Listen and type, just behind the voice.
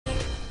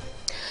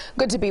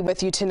Good to be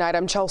with you tonight.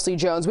 I'm Chelsea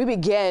Jones. We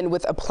begin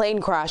with a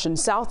plane crash in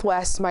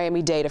Southwest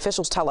Miami-Dade.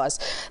 Officials tell us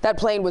that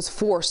plane was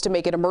forced to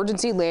make an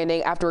emergency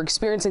landing after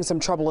experiencing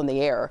some trouble in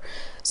the air.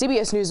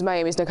 CBS News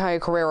Miami's Nikiya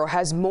Carrero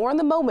has more on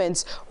the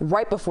moments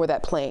right before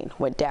that plane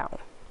went down.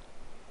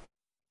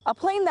 A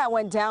plane that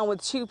went down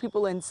with 2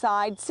 people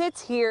inside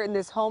sits here in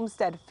this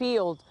Homestead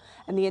field,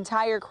 and the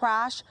entire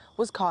crash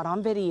was caught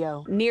on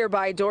video.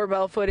 Nearby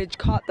doorbell footage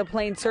caught the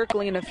plane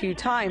circling a few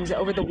times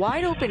over the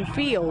wide open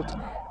field.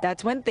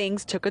 That's when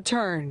things took a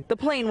turn. The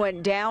plane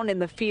went down in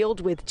the field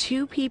with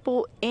 2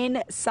 people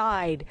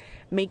inside,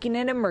 making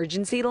an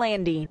emergency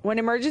landing. When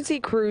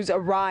emergency crews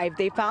arrived,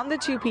 they found the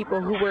 2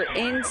 people who were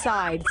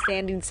inside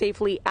standing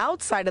safely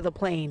outside of the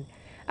plane.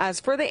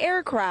 As for the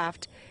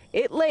aircraft,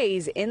 it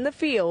lays in the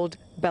field,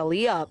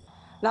 belly up.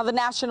 Now, the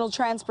National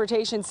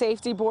Transportation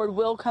Safety Board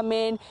will come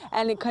in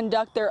and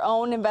conduct their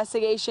own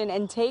investigation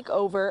and take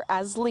over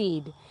as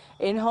lead.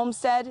 In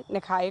Homestead,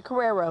 Nikiya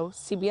Carrero,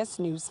 CBS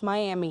News,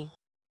 Miami.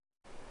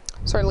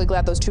 Certainly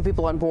glad those 2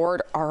 people on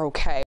board are okay.